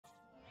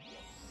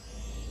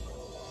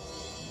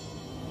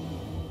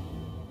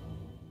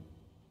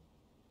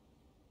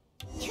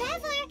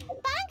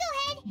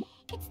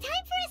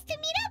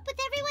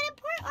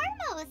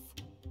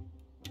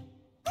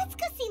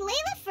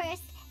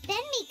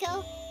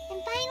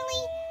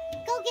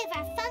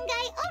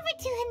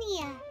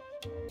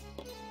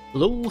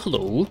Hello,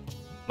 hello.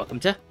 Welcome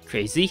to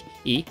Crazy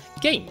E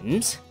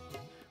Games.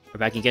 We're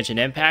back in Genshin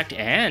Impact,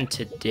 and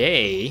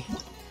today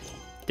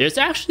there's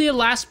actually a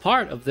last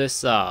part of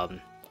this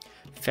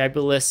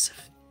fabulous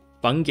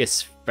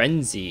Fungus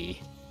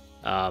Frenzy.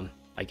 I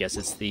guess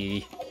it's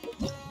the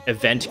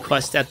event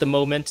quest at the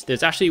moment.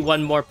 There's actually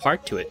one more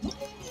part to it.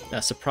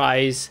 A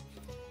surprise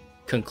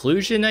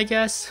conclusion, I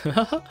guess.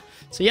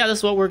 So yeah, this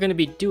is what we're going to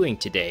be doing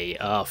today.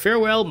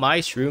 Farewell, my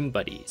Shroom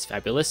Buddies.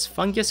 Fabulous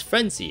Fungus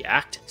Frenzy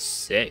Act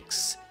VI.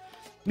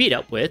 Meet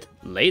up with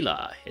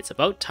Layla. It's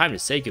about time to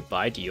say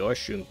goodbye to your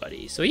Shroom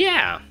Buddies. So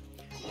yeah,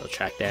 we'll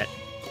track that.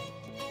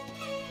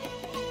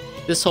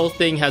 This whole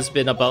thing has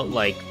been about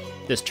like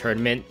this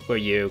tournament where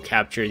you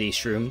capture these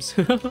shrooms.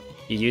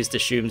 You use the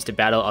shrooms to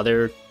battle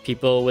other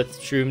people with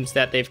shrooms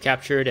that they've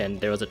captured,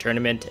 and there was a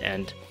tournament,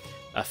 and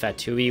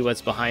Fatui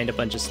was behind a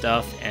bunch of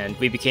stuff, and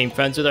we became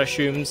friends with our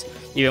shrooms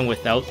even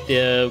without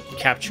the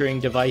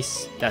capturing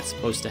device that's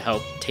supposed to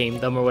help tame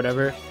them or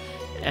whatever.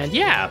 And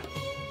yeah,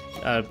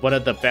 one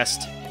of the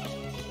best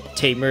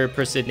tamer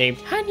person named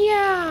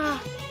Haniyyah.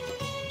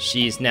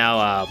 She's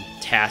now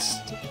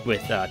tasked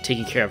with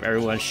taking care of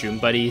everyone's Shroom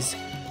Buddies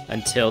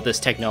until this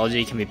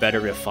technology can be better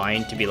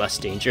refined to be less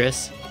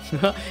dangerous.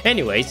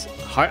 Anyways,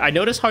 I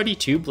noticed Hardy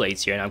 2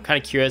 Blades here, and I'm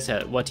kind of curious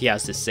at what he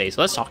has to say,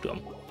 so let's talk to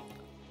him.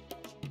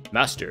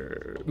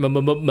 Master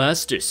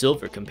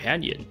Silver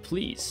Companion,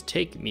 please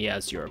take me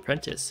as your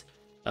apprentice.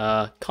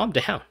 Calm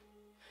down.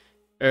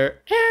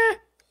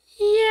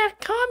 Yeah,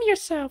 calm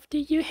yourself.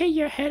 Did you hit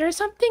your head or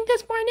something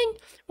this morning?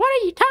 What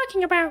are you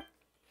talking about?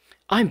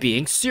 I'm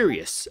being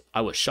serious.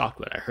 I was shocked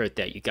when I heard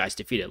that you guys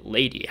defeated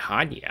Lady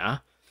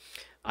Haniyyah.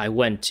 I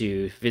went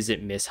to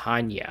visit Miss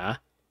Haniyyah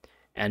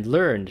and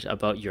learned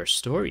about your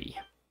story.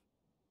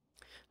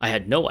 I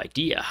had no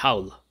idea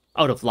how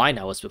out of line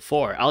I was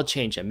before. I'll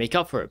change and make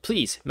up for it.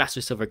 Please,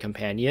 Master Silver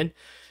Companion,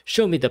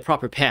 show me the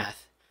proper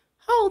path.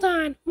 Hold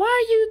on. Why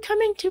are you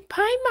coming to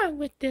Paimon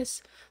with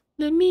this?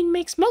 Lumine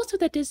makes most of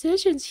the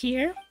decisions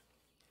here.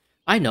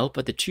 I know,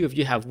 but the two of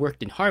you have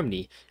worked in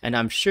harmony, and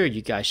I'm sure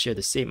you guys share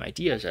the same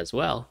ideas as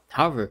well.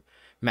 However,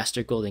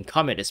 Master Golden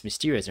Comet is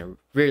mysterious and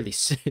rarely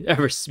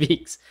ever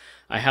speaks.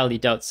 I highly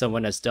doubt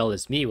someone as dull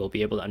as me will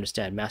be able to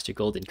understand Master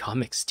Golden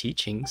Comet's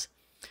teachings.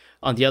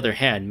 On the other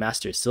hand,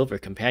 Master Silver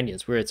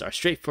Companion's words are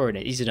straightforward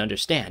and easy to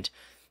understand.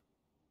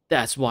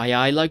 That's why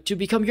I like to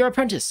become your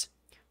apprentice.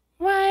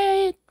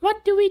 Why,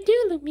 what do we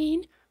do,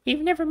 Lumine?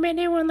 We've never met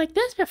anyone like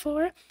this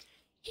before.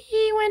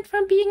 He went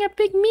from being a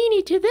big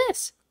meanie to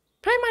this.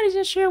 Paimon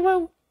isn't sure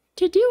what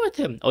to do with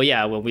him. Oh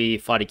yeah, when we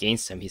fought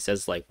against him, he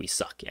says like we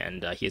suck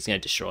and he's going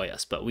to destroy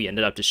us, but we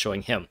ended up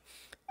destroying him.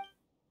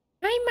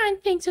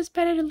 Paimon thinks it's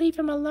better to leave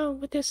him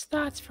alone with his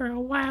thoughts for a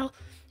while,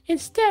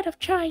 instead of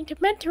trying to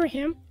mentor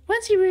him.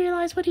 Once he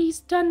realizes what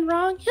he's done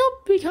wrong, he'll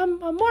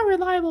become a more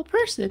reliable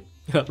person.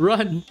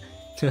 Run!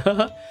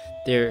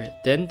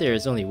 Then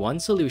there's only one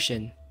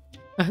solution.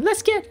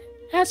 Let's get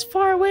as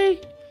far away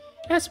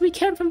as we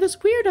can from this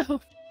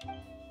weirdo.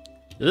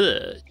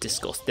 Ugh,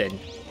 disgusting.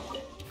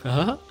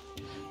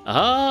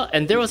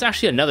 And there was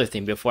actually another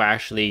thing before I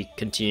actually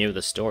continue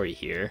the story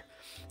here.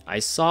 I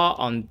saw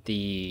on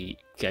the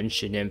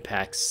Genshin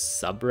Impact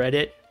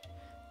subreddit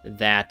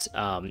that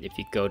if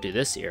you go to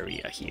this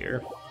area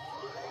here,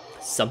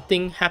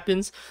 something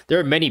happens. There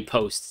are many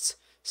posts,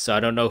 so I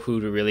don't know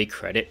who to really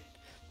credit.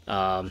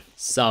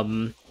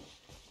 Some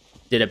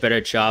did a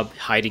better job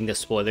hiding the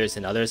spoilers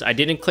than others. I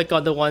didn't click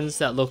on the ones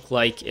that look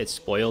like it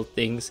spoiled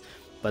things,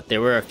 but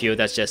there were a few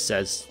that just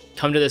says,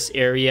 come to this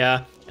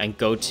area and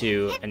go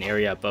to an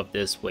area above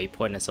this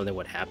waypoint and something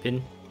would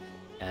happen.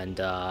 And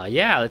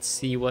yeah, let's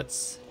see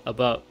what's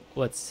up.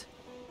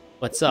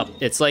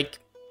 It's like,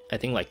 I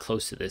think like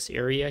close to this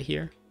area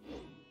here.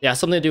 Yeah,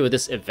 something to do with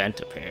this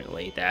event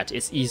apparently, that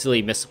it's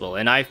easily missable.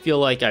 And I feel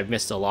like I've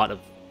missed a lot of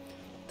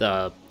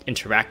the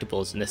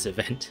interactables in this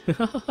event.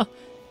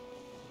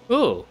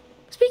 Ooh.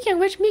 Speaking of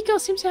which, Miko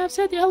seems to have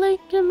said the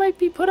LA might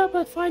be put up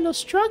a final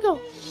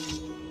struggle.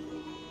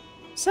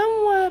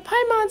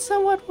 Paimon's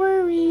somewhat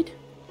worried.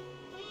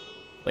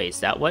 Wait, is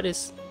that what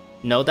is?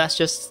 No, that's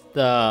just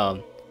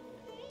the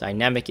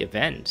dynamic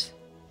event.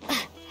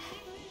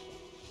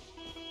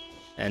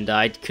 And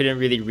I couldn't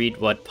really read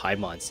what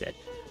Paimon said.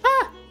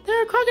 Ah,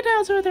 there are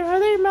crocodiles over there. Are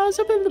they mouths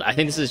open? I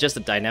think this is just a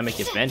dynamic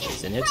event,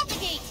 isn't it?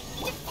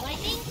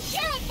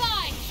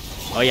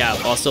 Oh yeah,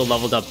 I've also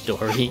leveled up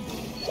Dory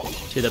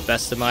to the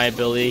best of my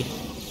ability.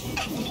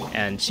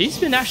 And she's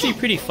been actually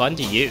pretty fun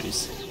to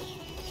use.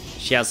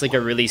 She has like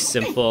a really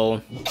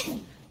simple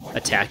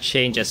attack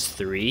chain, just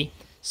 3.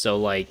 So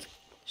like,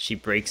 she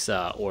breaks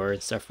ore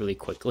and stuff really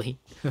quickly.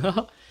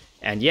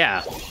 And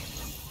yeah,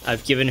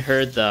 I've given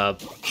her the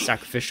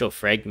sacrificial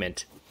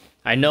fragment.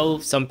 I know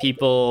some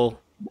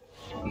people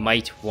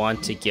might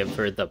want to give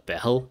her the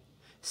bell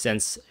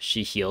since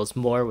she heals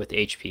more with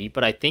HP,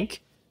 but I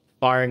think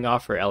firing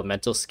off her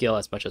elemental skill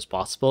as much as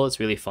possible is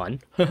really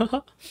fun.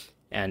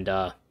 And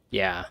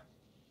yeah,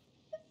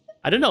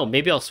 I don't know,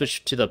 maybe I'll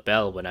switch to the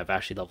bell when I've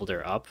actually leveled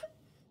her up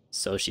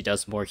so she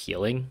does more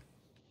healing.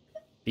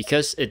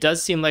 Because it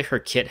does seem like her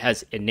kit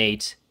has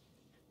innate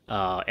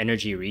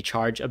energy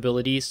recharge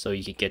abilities, so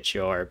you can get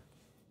your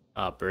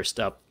burst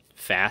up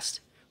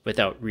fast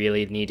without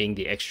really needing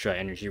the extra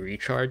energy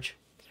recharge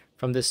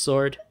from this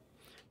sword.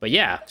 But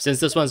yeah, since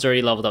this one's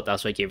already leveled up,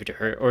 that's why I gave it to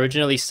her.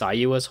 Originally,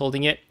 Sayu was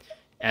holding it,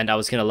 and I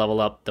was going to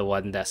level up the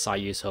one that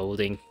Sayu's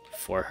holding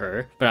for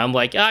her. But I'm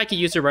like, I could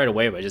use it right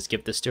away, but just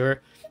give this to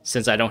her,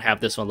 since I don't have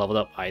this one leveled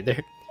up either.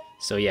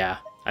 So yeah,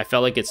 I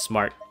felt like it's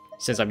smart,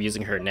 since I'm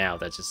using her now,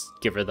 that just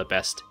give her the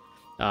best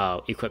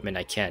equipment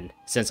I can,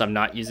 since I'm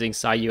not using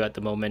Sayu at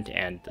the moment,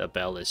 and the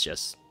bell is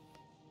just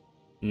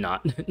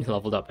not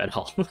leveled up at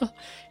all.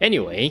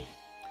 Anyway,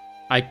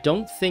 I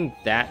don't think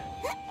that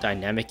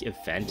dynamic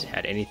event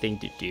had anything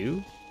to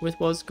do with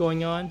what was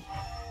going on,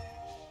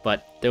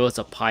 but there was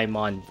a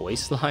Paimon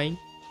voice line.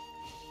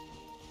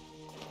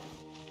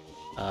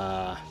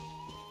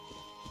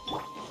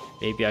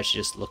 Maybe I should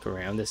just look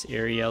around this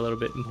area a little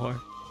bit more.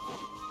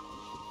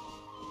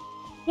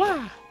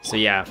 Wow. So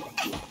yeah,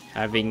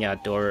 having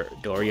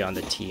Dory on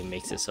the team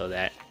makes it so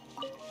that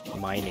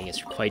mining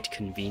is quite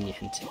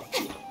convenient.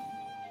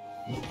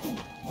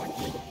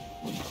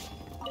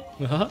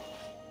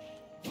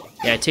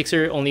 Yeah, it takes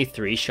her only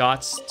 3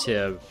 shots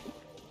to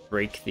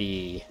break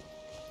the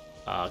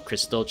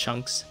crystal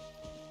chunks,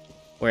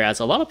 whereas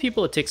a lot of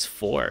people it takes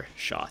 4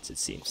 shots, it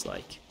seems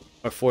like,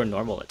 or 4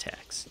 normal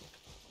attacks.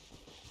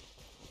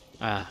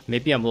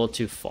 Maybe I'm a little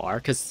too far,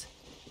 because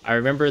I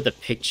remember the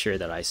picture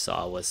that I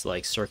saw was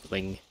like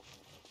circling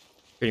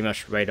pretty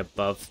much right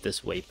above this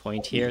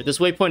waypoint here. This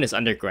waypoint is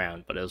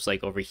underground, but it was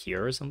like over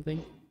here or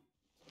something.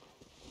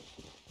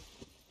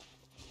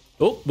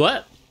 Oh,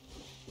 what?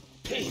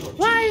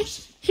 Why,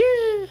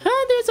 here,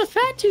 there's a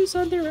Fatuous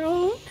on their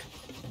own.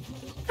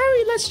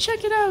 Hurry, let's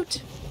check it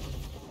out.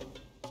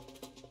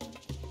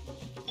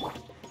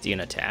 Is he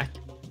gonna attack?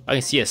 I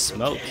can see a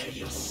smoke.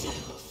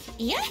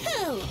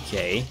 Yahoo!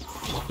 Okay.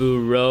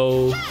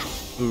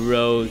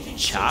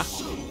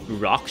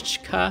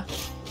 Rockchka?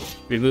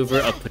 Remover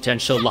of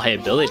potential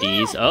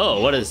liabilities.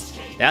 Oh, what is...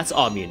 That's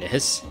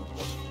ominous.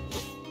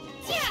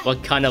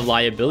 What kind of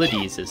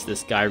liabilities is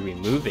this guy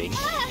removing?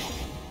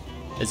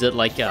 Is it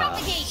like a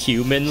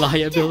human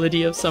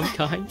liability of some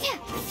kind?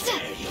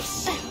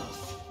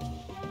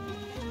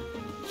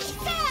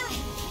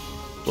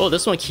 Well,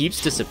 this one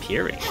keeps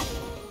disappearing.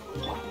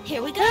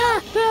 Here we go.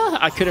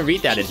 I couldn't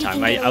read that in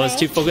time. I was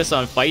too focused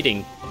on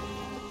fighting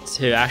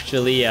to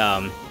actually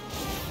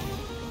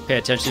pay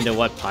attention to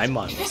what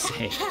Paimon was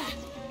saying.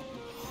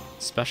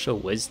 Special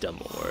Wisdom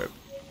Orb.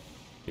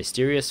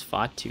 Mysterious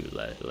Fatu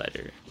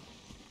letter.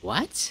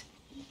 What?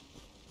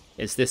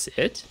 Is this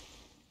it?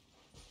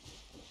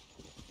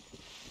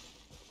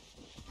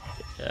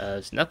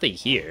 There's nothing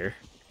here.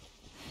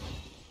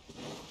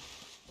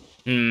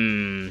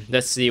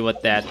 Let's see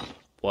what that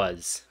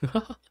was.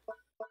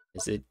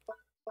 Is it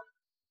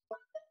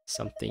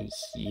something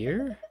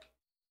here?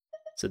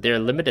 So they're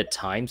limited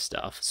time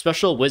stuff.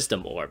 Special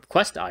Wisdom Orb.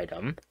 Quest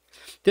item.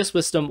 This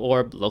Wisdom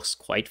Orb looks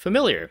quite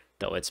familiar,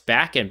 though its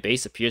back and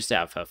base appears to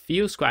have a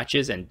few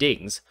scratches and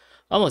dings,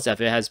 almost as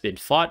if it has been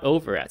fought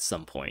over at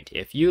some point.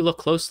 If you look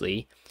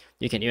closely,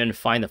 you can even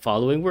find the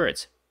following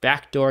words.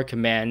 Backdoor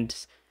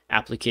command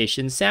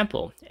application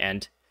sample,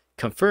 and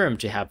confirmed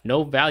to have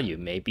no value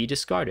may be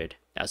discarded,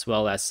 as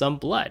well as some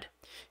blood.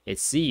 It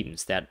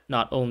seems that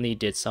not only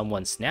did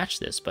someone snatch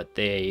this, but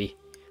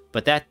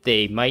that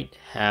they might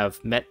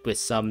have met with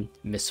some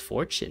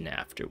misfortune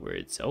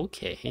afterwards.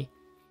 Okay.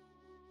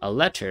 A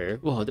letter.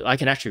 Whoa, I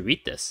can actually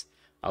read this.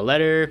 A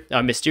letter,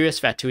 a mysterious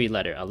Fatui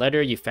letter. A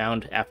letter you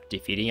found after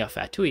defeating a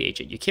Fatui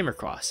agent you came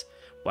across.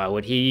 Why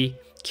would he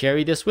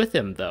carry this with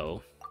him,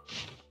 though?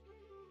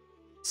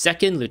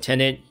 Second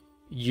Lieutenant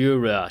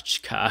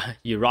Yurochka.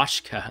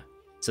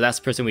 So that's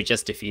the person we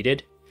just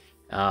defeated.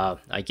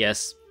 I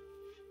guess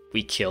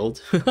we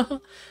killed.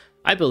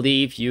 I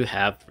believe you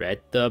have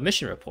read the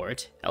mission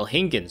report.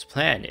 Elhingen's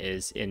plan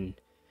is in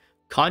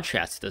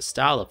contrast to the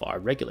style of our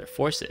regular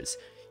forces.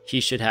 He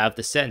should have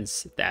the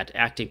sense that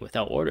acting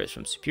without orders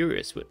from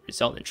superiors would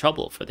result in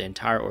trouble for the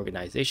entire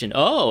organization.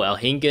 Oh,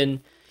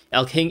 Elhingen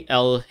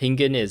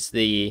is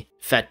the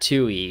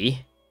Fatui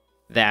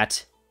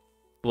that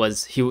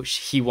was...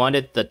 He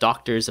wanted the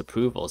doctor's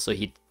approval, so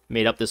he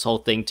made up this whole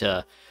thing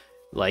to,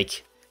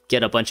 like,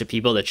 get a bunch of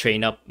people to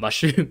train up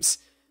mushrooms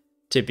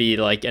to be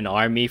like an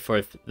army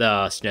for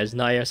the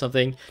Sneznai or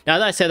something. Now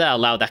that I say that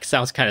out loud, that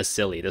sounds kind of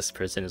silly. This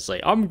person is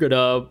like, I'm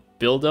gonna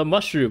build a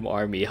mushroom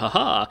army,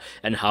 haha.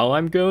 And how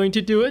I'm going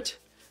to do it?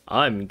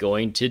 I'm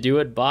going to do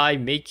it by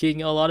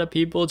making a lot of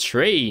people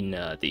train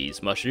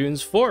these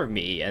mushrooms for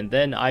me, and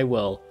then I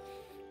will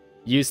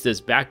use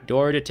this back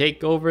door to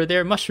take over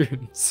their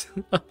mushrooms.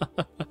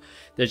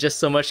 There's just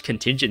so much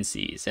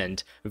contingencies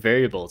and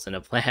variables in a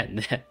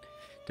plan that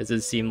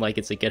doesn't seem like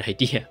it's a good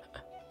idea.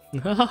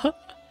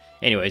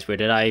 Anyways, where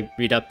did I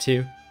read up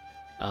to?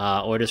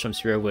 Orders from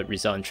Superior would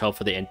result in trouble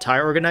for the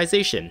entire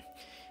organization.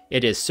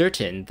 It is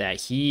certain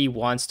that he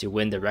wants to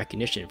win the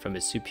recognition from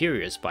his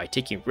superiors by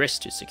taking risks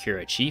to secure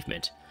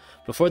achievement.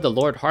 Before the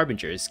Lord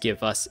Harbingers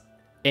give us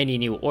any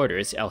new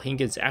orders,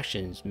 Elhingen's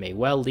actions may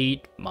well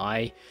lead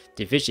my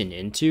division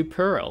into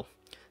peril.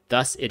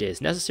 Thus, it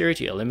is necessary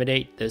to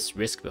eliminate this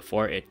risk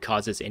before it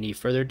causes any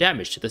further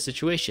damage to the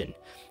situation.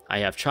 I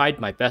have tried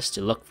my best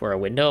to look for a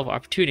window of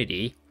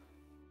opportunity.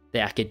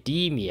 The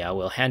academia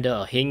will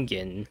handle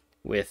Haniyyah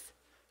with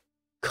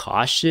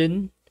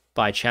caution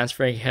by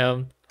transferring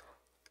him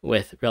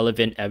with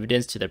relevant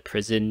evidence to the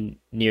prison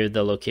near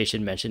the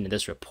location mentioned in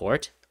this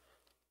report.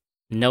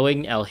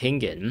 Knowing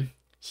Haniyyah,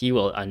 he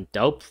will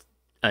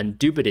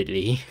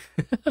undoubtedly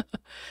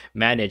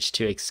manage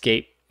to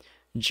escape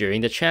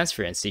during the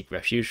transfer and seek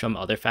refuge from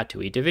other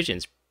Fatui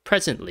divisions.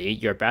 Presently,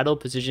 your battle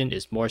position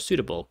is more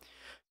suitable.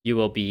 You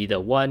will be the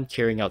one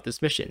carrying out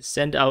this mission.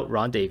 Send out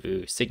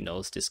rendezvous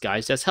signals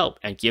disguised as help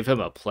and give him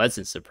a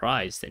pleasant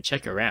surprise, then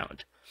check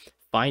around.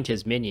 Find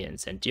his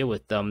minions and deal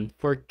with them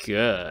for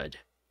good.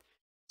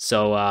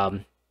 So,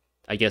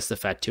 I guess the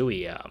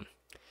Fatui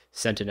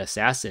sent an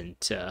assassin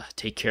to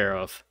take care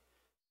of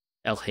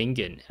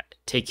Haniyyah.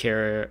 Take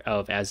care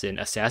of as in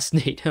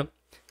assassinate him.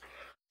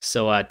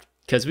 So,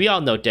 because we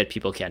all know dead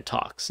people can't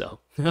talk, so.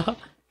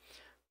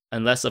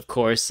 Unless, of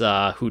course,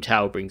 Hu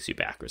Tao brings you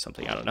back or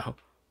something, I don't know.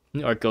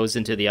 Or goes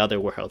into the other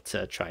world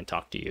to try and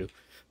talk to you.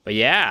 But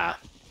yeah.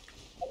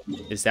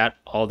 Is that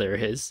all there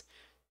is?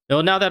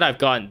 Well, now that I've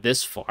gotten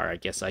this far, I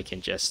guess I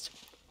can just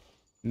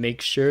make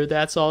sure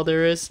that's all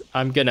there is.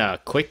 I'm gonna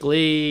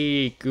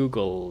quickly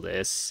Google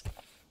this.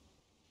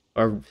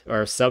 Or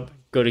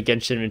go to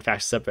Genshin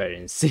Impact subreddit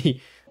and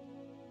see.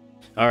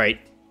 Alright.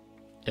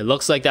 It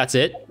looks like that's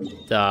it.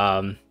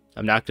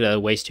 I'm not gonna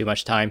waste too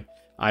much time.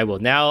 I will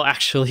now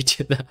actually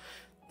do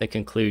the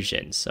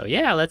conclusion. So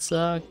yeah, let's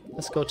go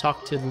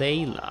talk to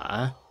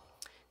Layla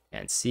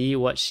and see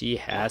what she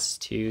has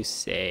to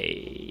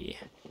say.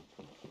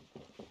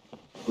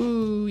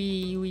 Ooh,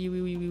 wee, wee,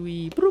 wee, wee, wee,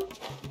 wee. Broop.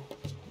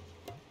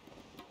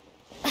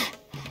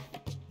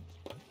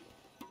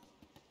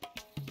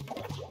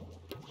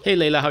 Hey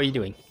Layla, how are you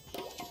doing?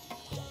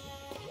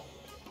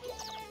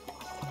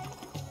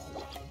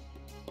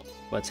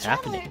 What's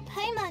happening?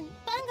 Paimon,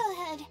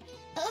 Bunglehead,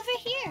 over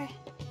here.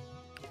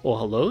 Well,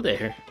 hello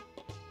there.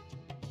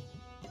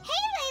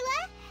 Hey, Layla!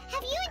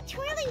 Have you and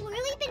Twirly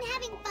Whirly been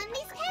having fun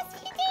these past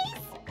few days?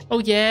 Oh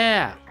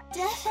yeah!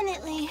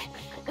 Definitely.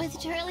 With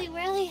Twirly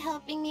Whirly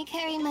helping me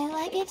carry my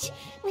luggage,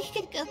 we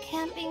could go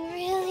camping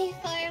really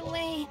far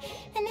away,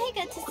 and I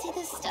got to see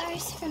the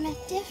stars from a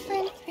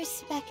different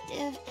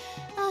perspective.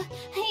 Oh,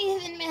 I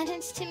even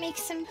managed to make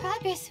some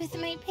progress with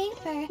my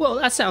paper. Well,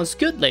 that sounds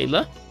good,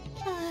 Layla.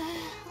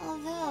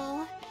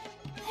 Although,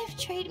 I've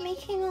tried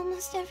making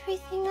almost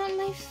everything on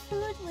my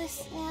food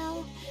list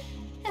now.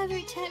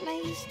 Every time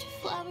I used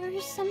flour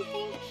or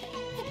something,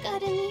 it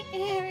got in the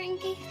air and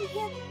gave me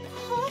a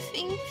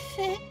coughing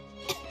fit.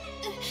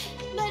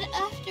 But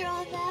after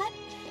all that,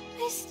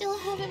 I still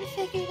haven't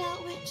figured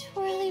out what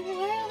Twirly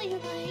Whirly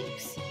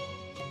likes.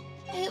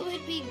 It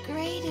would be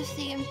great if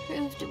the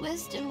improved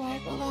wisdom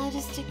orb allowed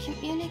us to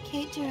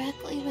communicate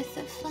directly with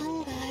the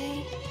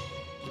fungi.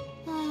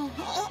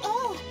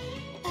 Oh,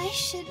 I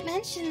should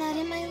mention that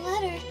in my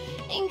letter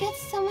and get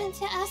someone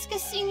to ask a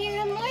senior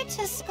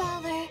Immorta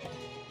scholar.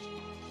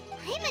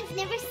 Paimon's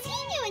never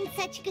seen you in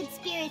such good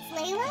spirits,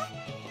 Layla.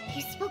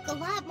 You spoke a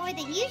lot more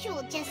than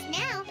usual just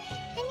now,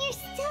 and you're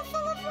still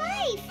full of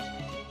life.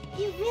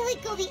 You really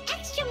go the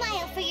extra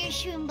mile for your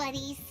Shroom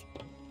Buddies.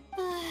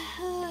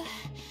 I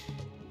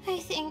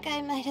think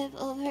I might have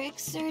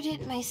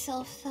overexerted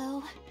myself,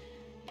 though.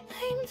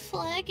 I'm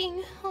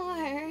flagging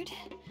hard.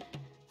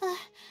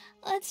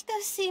 Let's go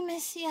see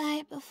Miss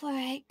Yae before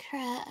I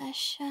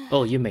crash.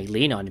 Oh, you may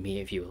lean on me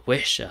if you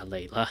wish,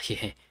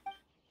 Layla.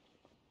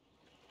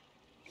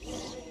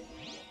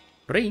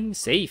 Ring,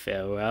 say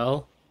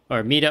farewell.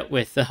 Or meet up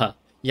with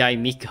Yae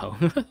Miko.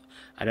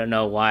 I don't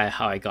know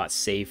how I got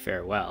say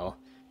farewell.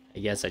 I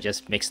guess I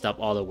just mixed up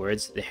all the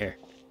words there.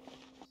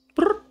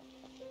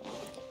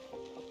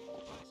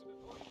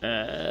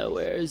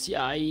 Where's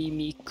Yae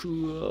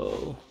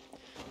Miko?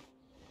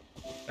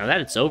 Now that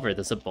it's over,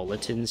 does the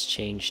bulletins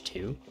change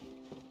too?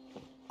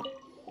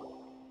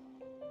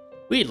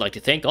 We'd like to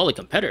thank all the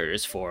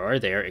competitors for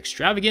their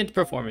extravagant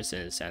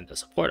performances and the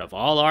support of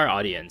all our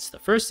audience. The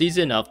first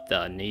season of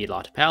the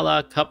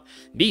Nilatapala Cup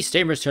Beast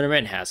Tamers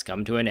Tournament has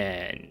come to an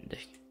end.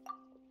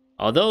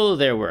 Although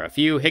there were a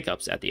few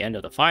hiccups at the end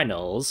of the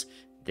finals,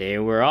 they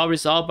were all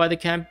resolved by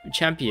the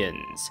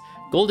champions,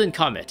 Golden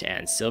Comet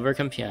and Silver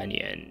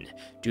Companion.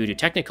 Due to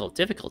technical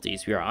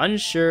difficulties, we are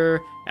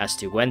unsure as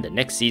to when the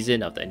next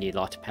season of the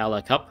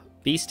Nilatapala Cup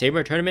Beast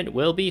Tamer Tournament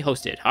will be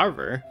hosted.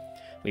 However,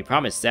 we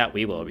promise that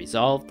we will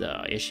resolve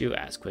the issue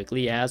as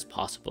quickly as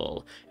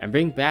possible and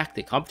bring back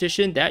the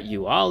competition that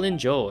you all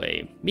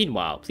enjoy.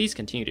 Meanwhile, please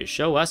continue to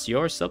show us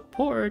your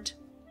support.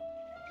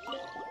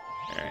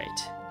 Alright.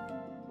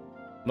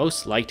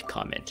 Most liked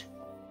comment.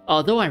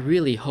 Although I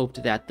really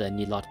hoped that the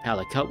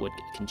Nilatapala Cup would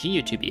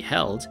continue to be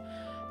held,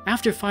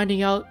 after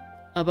finding out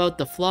about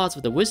the flaws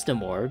of the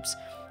wisdom orbs,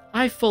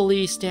 I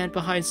fully stand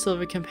behind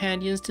Silver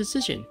Companion's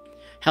decision.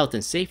 Health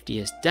and safety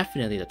is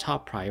definitely the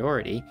top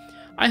priority.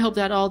 I hope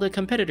that all the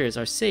competitors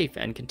are safe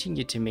and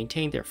continue to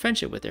maintain their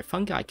friendship with their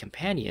fungi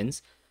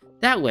companions.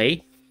 That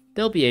way,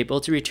 they'll be able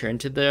to return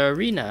to the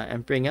arena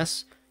and bring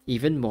us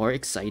even more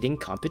exciting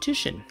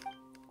competition.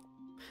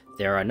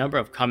 There are a number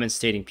of comments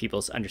stating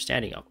people's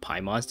understanding of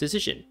Paimon's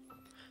decision,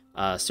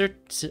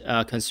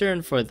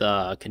 concern for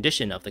the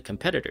condition of the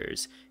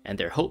competitors, and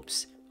their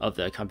hopes of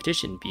the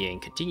competition being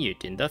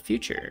continued in the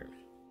future.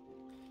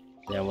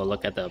 Then we'll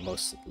look at the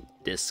most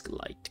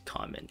disliked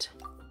comment.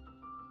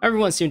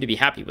 Everyone seemed to be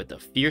happy with the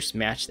fierce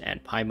match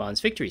and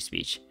Paimon's victory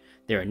speech.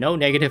 There are no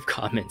negative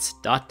comments. ...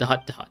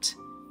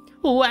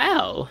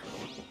 Wow!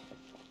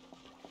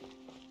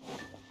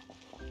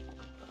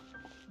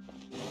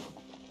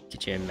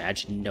 Could you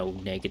imagine no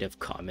negative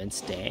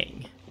comments?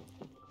 Dang.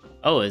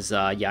 Oh, is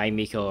Yae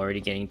Miko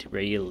already getting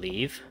ready to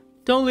leave?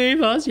 Don't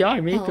leave us,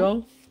 Yae Miko!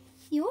 Oh,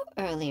 you're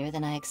earlier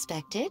than I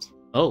expected.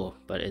 Oh,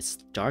 but it's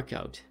dark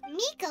out.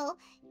 Miko,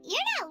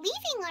 you're not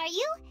leaving, are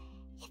you?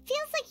 It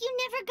feels like you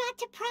never got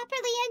to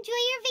properly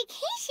enjoy your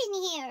vacation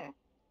here.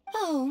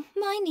 Oh,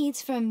 my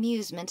needs for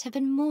amusement have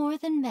been more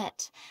than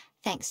met.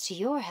 Thanks to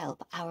your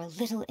help, our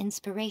little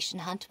inspiration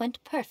hunt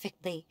went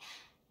perfectly.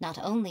 Not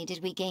only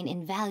did we gain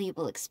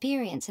invaluable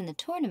experience in the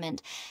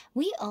tournament,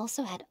 we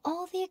also had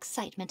all the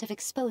excitement of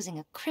exposing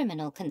a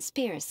criminal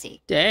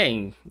conspiracy.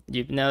 Dang,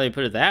 now they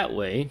put it that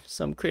way,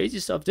 some crazy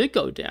stuff did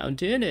go down,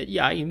 didn't it,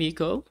 Yae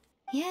Miko?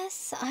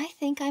 Yes, I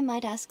think I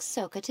might ask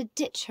Soka to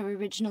ditch her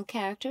original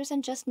characters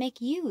and just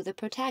make you the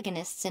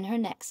protagonists in her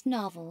next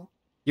novel.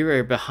 You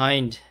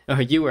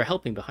were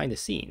helping behind the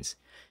scenes.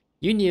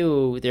 You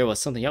knew there was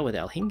something up with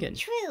Elhingen.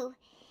 True.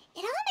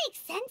 It all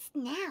makes sense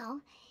now.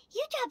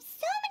 You dropped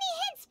so many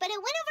hints, but it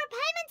went over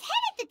Paimon's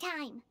head at the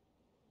time.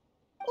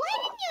 Why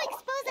didn't you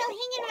expose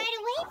Elhingen right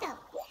away, though?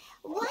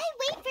 Why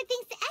wait for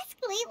things to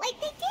escalate like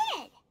they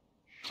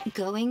did?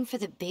 Going for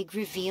the big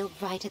reveal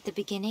right at the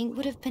beginning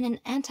would have been an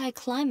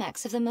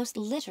anticlimax of the most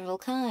literal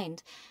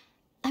kind.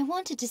 I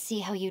wanted to see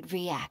how you'd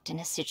react in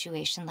a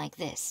situation like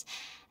this,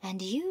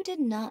 and you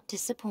did not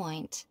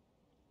disappoint.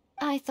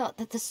 I thought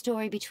that the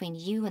story between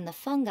you and the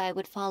fungi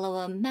would follow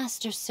a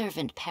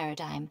master-servant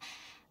paradigm,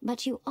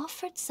 but you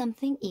offered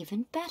something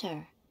even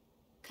better.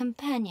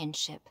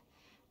 Companionship,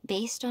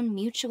 based on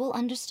mutual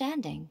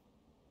understanding.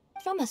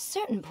 From a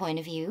certain point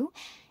of view,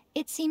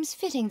 it seems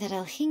fitting that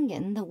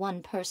Elhingen, the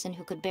one person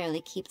who could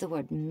barely keep the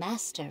word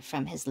master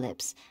from his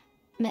lips,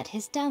 met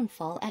his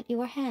downfall at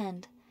your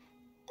hand.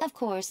 Of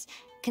course,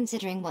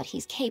 considering what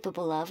he's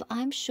capable of,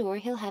 I'm sure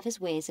he'll have his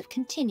ways of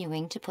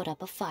continuing to put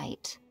up a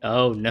fight.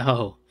 Oh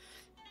no.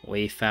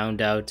 We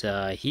found out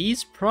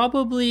he's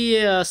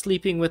probably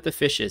sleeping with the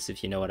fishes,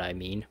 if you know what I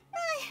mean.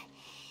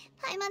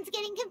 Paimon's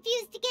getting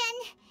confused again.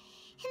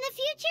 In the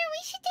future,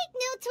 we should take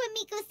notes when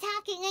Miko's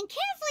talking and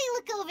carefully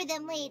look over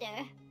them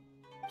later.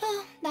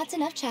 Oh, that's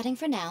enough chatting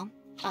for now.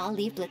 I'll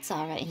leave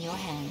Blitzara in your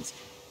hands.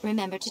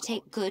 Remember to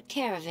take good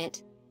care of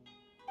it.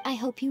 I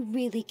hope you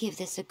really give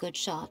this a good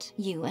shot,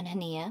 you and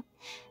Haniyyah.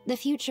 The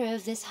future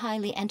of this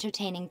highly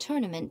entertaining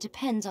tournament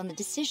depends on the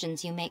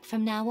decisions you make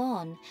from now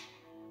on.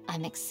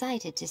 I'm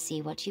excited to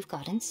see what you've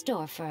got in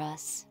store for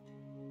us.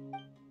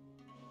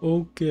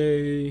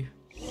 Okay.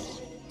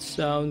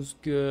 Sounds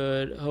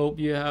good. Hope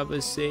you have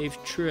a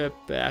safe trip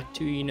back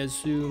to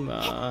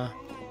Inazuma.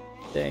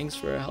 Thanks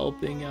for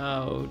helping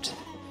out.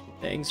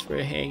 Thanks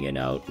for hanging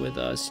out with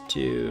us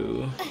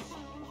too.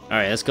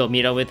 Alright, let's go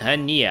meet up with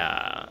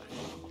Haniyyah.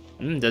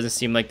 Doesn't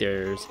seem like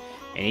there's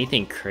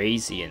anything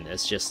crazy in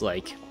this, just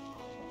like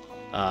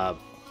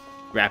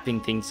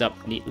wrapping things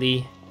up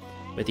neatly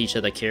with each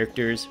of the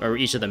characters, or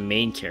each of the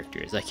main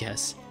characters, I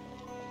guess,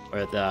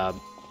 or the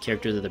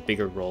characters of the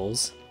bigger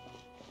roles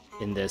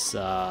in this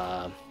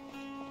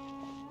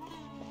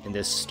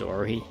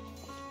story.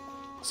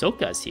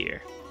 Soka's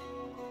here,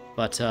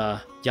 but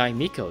Yae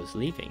Miko is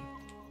leaving.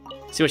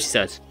 See what she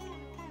says.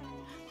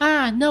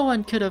 No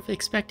one could have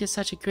expected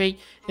such a great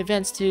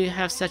event to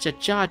have such a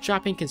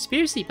jaw-dropping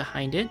conspiracy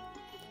behind it.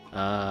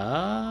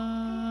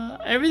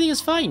 Everything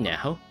is fine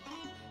now.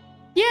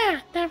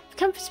 Yeah, the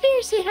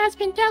conspiracy has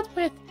been dealt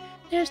with.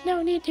 There's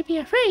no need to be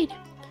afraid.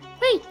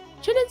 Wait,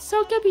 shouldn't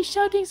Soka be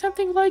shouting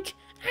something like,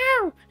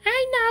 "Ow,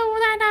 I know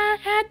that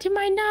I'll add to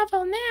my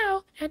novel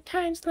now," at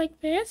times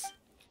like this?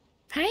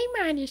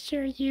 Paimon is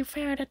sure you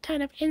found a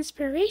ton of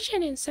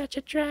inspiration in such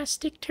a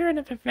drastic turn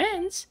of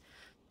events.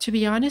 To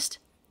be honest,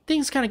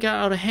 things kind of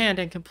got out of hand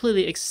and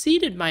completely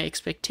exceeded my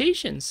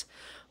expectations.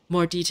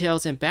 More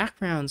details and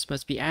backgrounds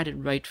must be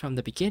added right from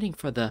the beginning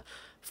for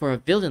a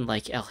villain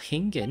like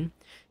Elhingen.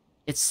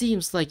 It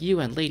seems like you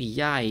and Lady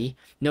Yae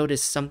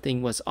noticed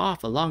something was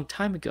off a long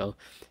time ago.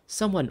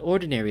 Someone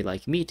ordinary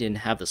like me didn't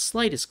have the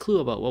slightest clue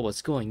about what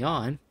was going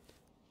on.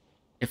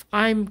 If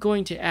I'm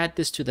going to add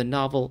this to the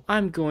novel,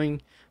 I'm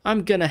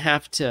gonna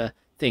have to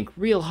think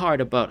real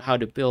hard about how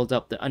to build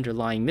up the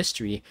underlying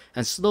mystery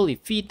and slowly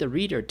feed the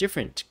reader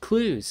different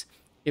clues.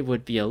 It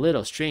would be a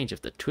little strange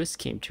if the twist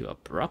came too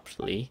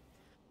abruptly.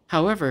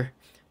 However,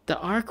 the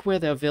arc where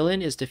the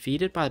villain is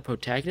defeated by the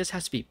protagonist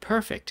has to be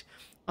perfect.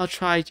 I'll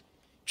try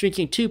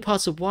drinking 2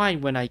 pots of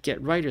wine when I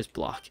get writer's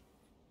block.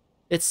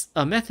 It's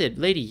a method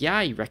Lady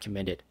Yae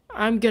recommended.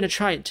 I'm gonna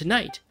try it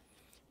tonight.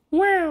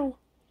 Wow.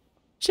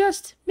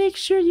 Just make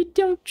sure you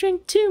don't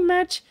drink too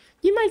much.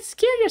 You might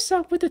scare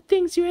yourself with the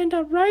things you end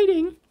up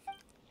writing.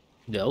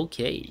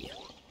 Okay.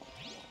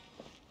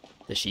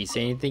 Does she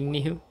say anything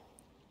new?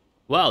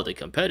 Well, the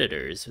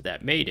competitors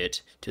that made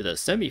it to the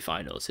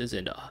semifinals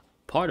isn't a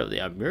part of the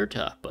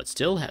Amurta, but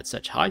still had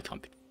such high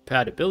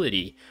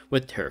compatibility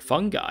with her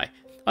fungi.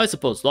 I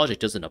suppose logic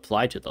doesn't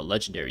apply to the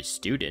legendary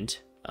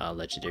student.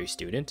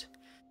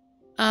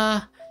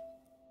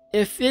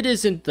 If it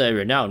isn't the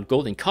renowned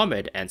Golden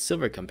Comet and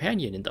Silver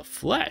Companion in the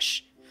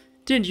flesh,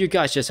 didn't you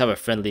guys just have a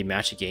friendly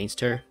match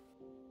against her?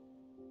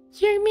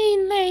 You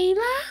mean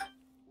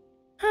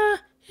Layla?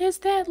 Is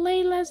that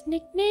Layla's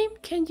nickname?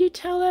 Can you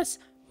tell us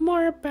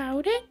more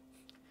about it?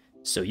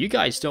 So you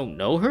guys don't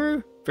know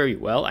her very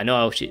well? I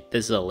know this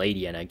is a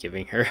lady and I'm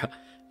giving her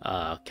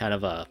kind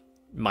of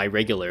my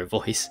regular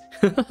voice.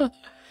 But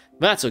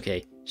that's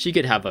okay. She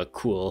could have a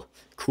cool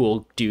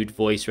dude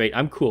voice, right?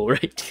 I'm cool,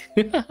 right?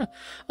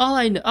 all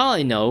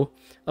I know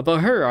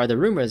about her are the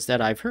rumors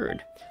that I've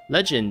heard.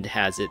 Legend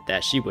has it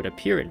that she would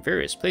appear in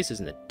various places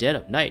in the dead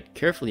of night,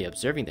 carefully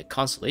observing the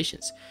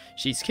constellations.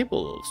 She's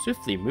capable of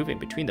swiftly moving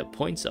between the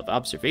points of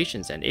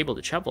observations and able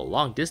to travel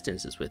long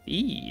distances with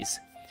ease.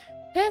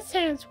 That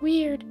sounds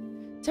weird.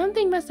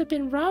 Something must have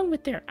been wrong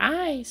with their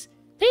eyes.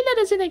 Layla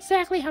doesn't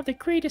exactly have the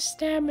greatest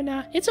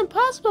stamina. It's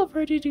impossible for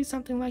her to do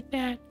something like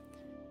that.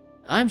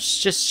 I'm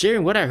just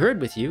sharing what I heard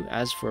with you.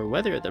 As for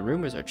whether the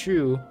rumors are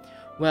true,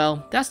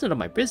 well, that's none of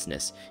my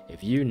business.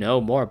 If you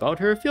know more about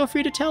her, feel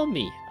free to tell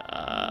me.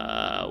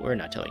 We're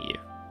not telling you.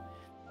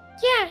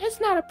 Yeah, it's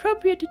not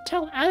appropriate to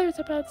tell others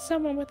about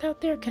someone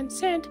without their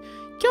consent.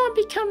 Go and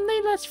become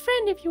Layla's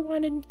friend if you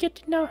want to get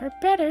to know her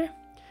better.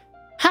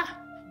 Ha!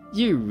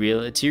 You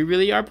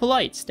really are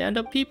polite,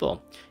 stand-up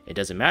people. It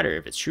doesn't matter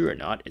if it's true or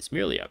not, it's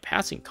merely a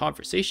passing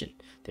conversation.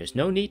 There's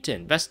no need to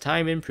invest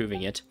time in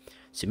proving it.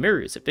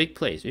 Sumeru is a big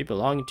place. We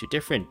belong to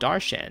different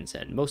Darshans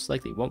and most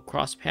likely won't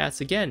cross paths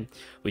again.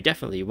 We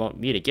definitely won't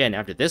meet again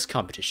after this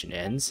competition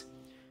ends.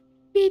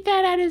 Be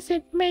that as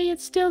it may, it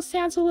still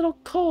sounds a little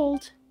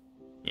cold.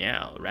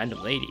 Yeah,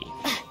 random lady.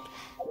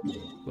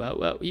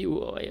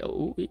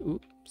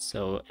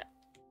 So,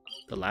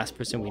 the last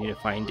person we need to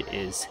find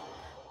is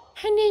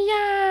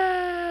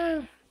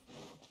Haniyyah!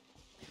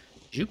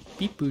 Zoop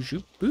beep boo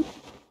zoop boop.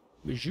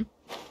 Zoop.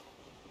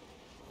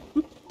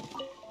 Boop.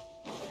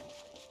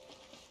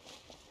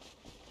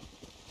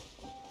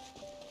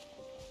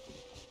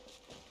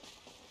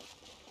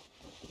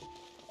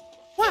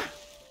 Wah!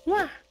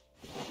 Wah!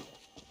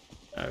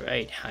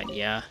 Alright,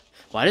 Haniyyah.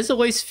 Why does it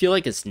always feel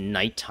like it's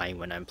nighttime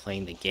when I'm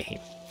playing the game?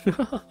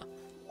 Hello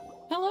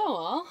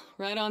all,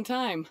 right on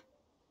time.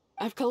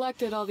 I've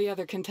collected all the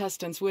other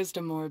contestants'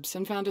 wisdom orbs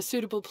and found a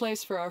suitable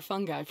place for our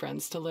fungi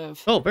friends to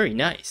live. Oh, very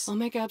nice. I'll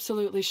make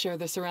absolutely sure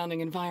the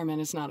surrounding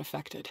environment is not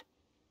affected.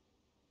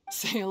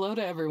 Say hello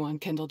to everyone,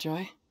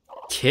 Kindlejoy.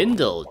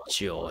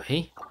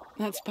 Kindlejoy?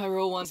 That's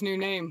Pyro One's new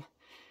name.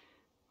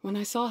 When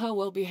I saw how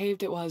well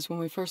behaved it was when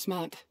we first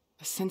met,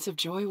 a sense of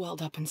joy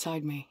welled up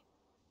inside me.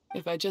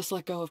 If I just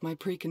let go of my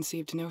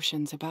preconceived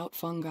notions about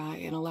fungi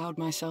and allowed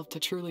myself to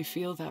truly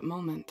feel that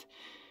moment,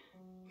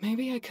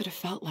 maybe I could have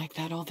felt like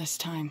that all this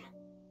time.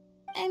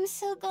 I'm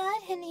so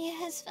glad Haniyyah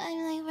has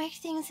finally worked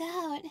things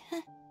out.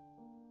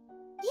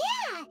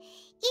 Yeah!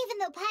 Even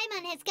though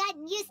Paimon has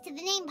gotten used to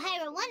the name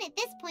Pyro 1 at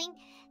this point,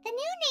 the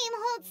new name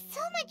holds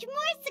so much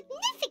more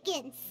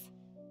significance!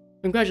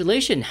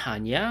 Congratulations,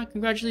 Haniyyah.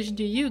 Congratulations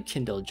to you,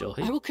 Kindlejoy.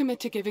 I will commit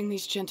to giving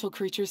these gentle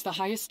creatures the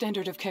highest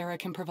standard of care I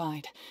can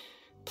provide.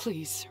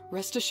 Please,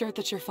 rest assured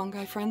that your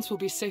fungi friends will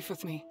be safe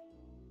with me.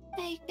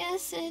 I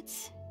guess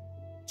it's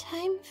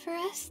time for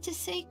us to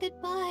say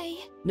goodbye.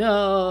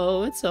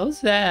 No, it's so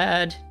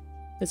sad.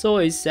 It's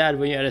always sad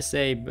when you have to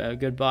say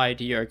goodbye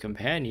to your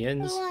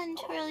companions. Go on,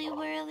 Twirly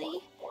Whirly.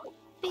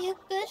 Be a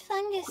good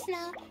fungus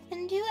now,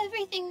 and do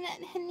everything that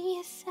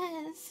Haniyyah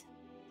says.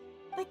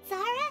 But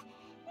Zara,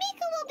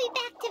 Miko will be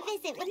back to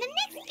visit when the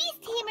next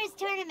Beast Tamers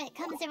tournament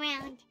comes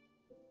around.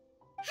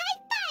 High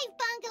five,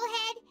 Bongo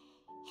Head!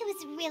 It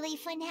was really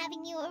fun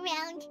having you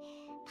around.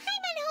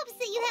 Paimon hopes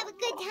that you have a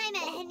good time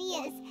at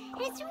Haniyyah's,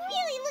 and is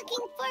really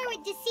looking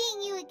forward to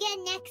seeing you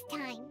again next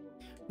time.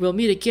 We'll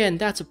meet again,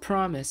 that's a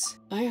promise.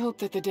 I hope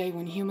that the day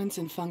when humans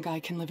and fungi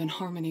can live in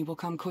harmony will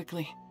come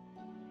quickly.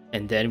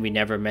 And then we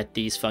never met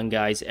these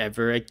fungi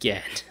ever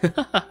again.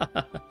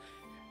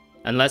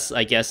 Unless,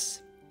 I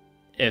guess,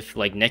 if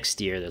like next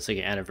year there's like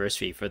an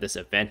anniversary for this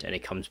event and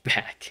it comes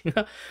back.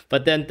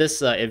 But then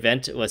this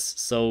event was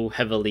so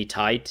heavily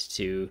tied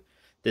to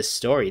this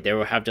story, they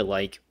will have to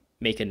like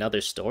make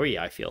another story,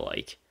 I feel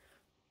like,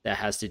 that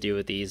has to do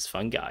with these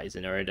fungi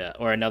in order to,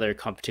 or another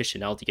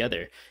competition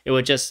altogether. It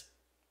would just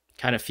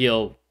kind of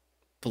feel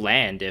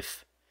bland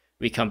if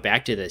we come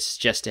back to this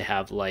just to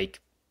have like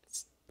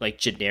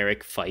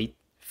generic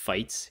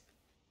fights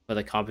for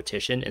the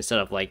competition instead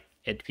of like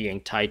it being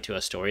tied to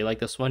a story like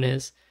this one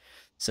is.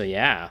 So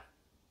yeah,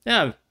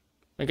 I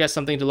guess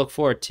something to look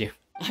forward to.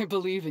 I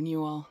believe in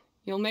you all.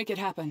 You'll make it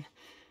happen.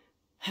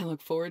 I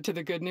look forward to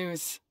the good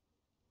news.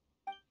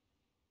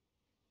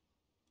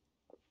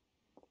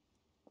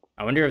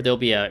 I wonder if there'll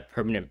be a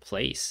permanent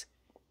place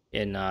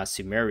in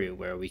Sumeru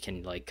where we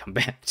can like come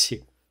back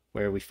to,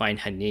 where we find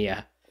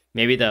Haniyyah.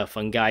 Maybe the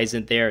fungi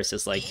isn't there. It's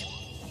just like,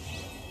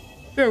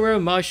 farewell,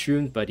 my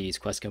Shroom Buddies,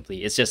 quest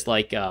complete. It's just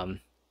like a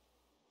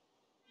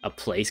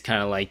place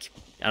kind of like,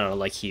 I don't know,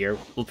 like here.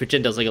 We'll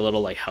pretend there's like a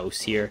little like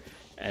house here,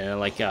 and then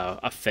like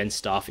a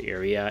fenced off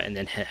area, and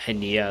then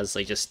Haniyyah is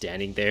like just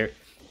standing there.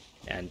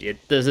 And the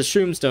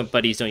Shroom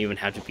Buddies don't even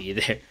have to be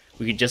there.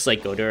 We could just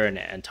like go to her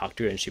and talk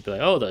to her, and she'd be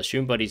like, oh, the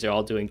Shroom Buddies are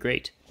all doing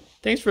great.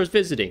 Thanks for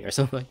visiting, or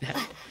something like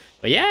that.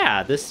 But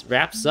yeah, this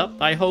wraps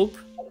up, I hope,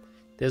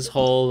 this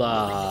whole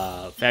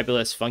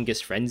fabulous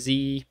Fungus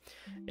Frenzy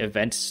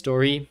event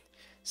story.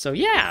 So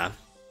yeah,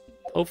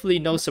 hopefully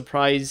no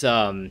surprise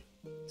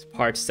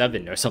part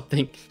 7 or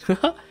something.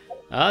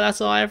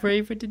 That's all I have for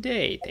you for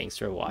today. Thanks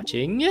for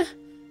watching.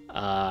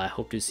 I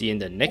hope to see you in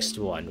the next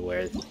one,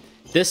 where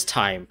this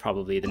time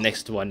probably the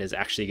next one is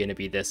actually going to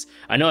be this.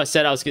 I know I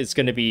said it's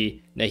going to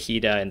be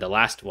Nahida in the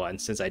last one,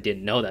 since I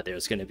didn't know that there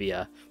was going to be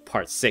a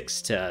part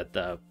 6 to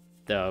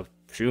the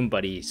Shroom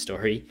Buddy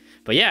story.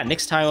 But yeah,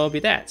 next time will be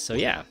that. So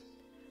yeah.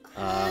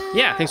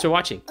 Yeah, thanks for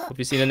watching. Hope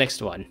you see you in the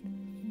next one.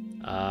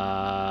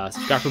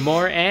 Subscribe for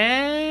more,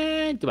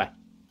 and goodbye.